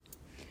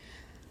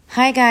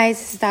Hi guys,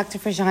 this is Dr.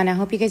 Farjan. I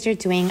hope you guys are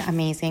doing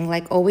amazing.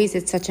 Like always,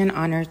 it's such an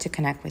honor to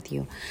connect with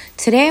you.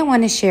 Today I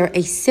want to share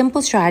a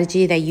simple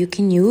strategy that you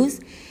can use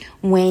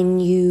when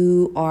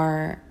you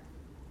are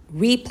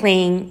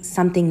replaying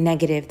something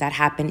negative that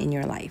happened in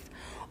your life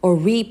or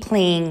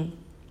replaying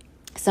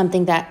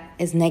something that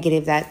is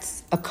negative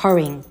that's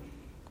occurring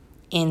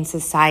in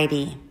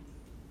society,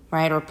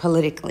 right, or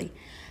politically.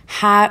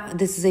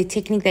 This is a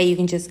technique that you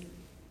can just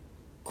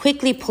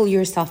quickly pull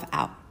yourself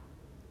out.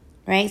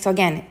 Right? So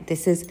again,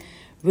 this is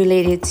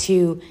related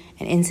to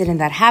an incident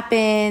that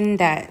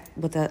happened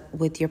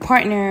with your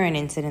partner, an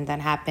incident that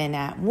happened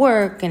at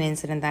work, an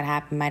incident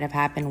that might have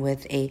happened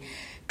with a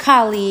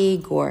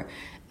colleague, or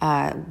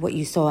what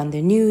you saw on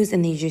the news,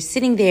 and then you're just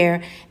sitting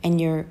there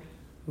and you're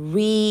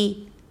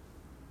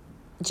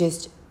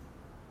just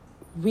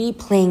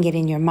replaying it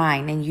in your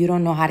mind, and you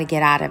don't know how to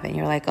get out of it. And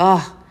you're like,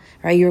 oh,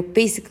 right? You're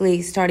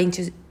basically starting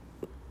to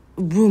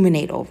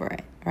ruminate over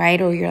it, right?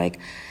 Or you're like,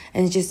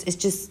 and it's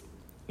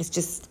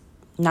just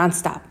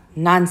nonstop.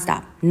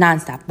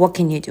 What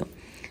can you do?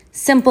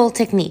 Simple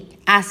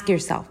technique. Ask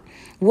yourself,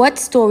 what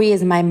story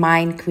is my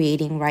mind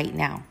creating right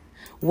now?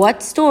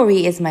 What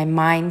story is my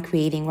mind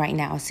creating right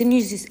now? As soon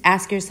as you just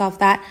ask yourself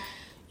that,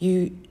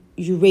 you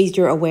raise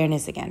your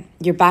awareness again.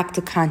 You're back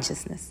to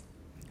consciousness,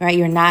 right?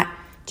 You're not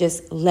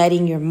just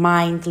letting your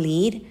mind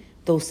lead,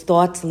 those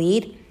thoughts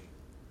lead,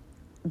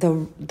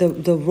 the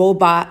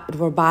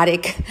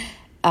robotic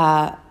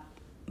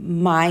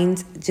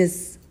mind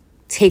just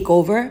take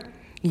over.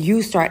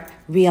 You start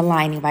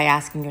realigning by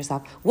asking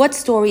yourself, what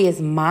story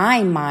is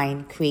my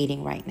mind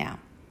creating right now?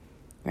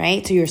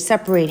 Right? So you're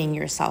separating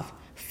yourself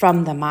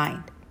from the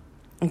mind.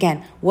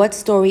 Again, what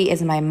story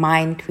is my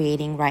mind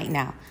creating right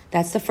now?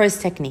 That's the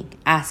first technique.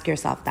 Ask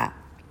yourself that.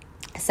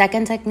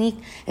 Second technique,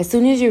 as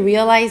soon as you're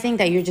realizing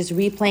that you're just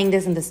replaying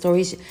this and the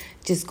story's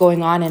just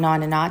going on and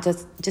on and on,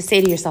 just say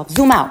to yourself,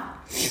 zoom out.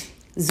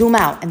 Zoom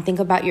out and think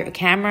about your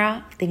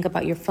camera. Think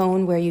about your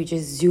phone where you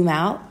just zoom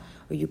out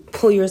or you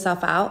pull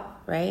yourself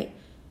out, right?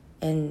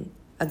 And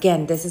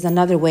again, this is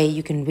another way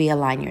you can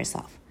realign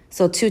yourself.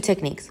 So 2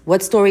 techniques.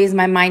 What story is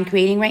my mind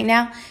creating right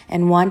now?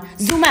 And 1,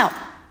 zoom out.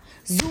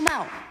 Zoom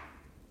out.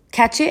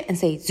 Catch it and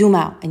say zoom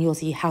out. And you'll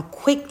see how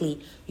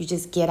quickly you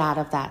just get out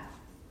of that.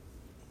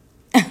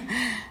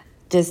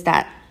 Just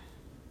that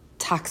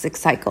toxic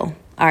cycle.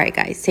 All right,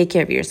 guys, take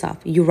care of yourself.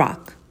 You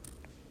rock.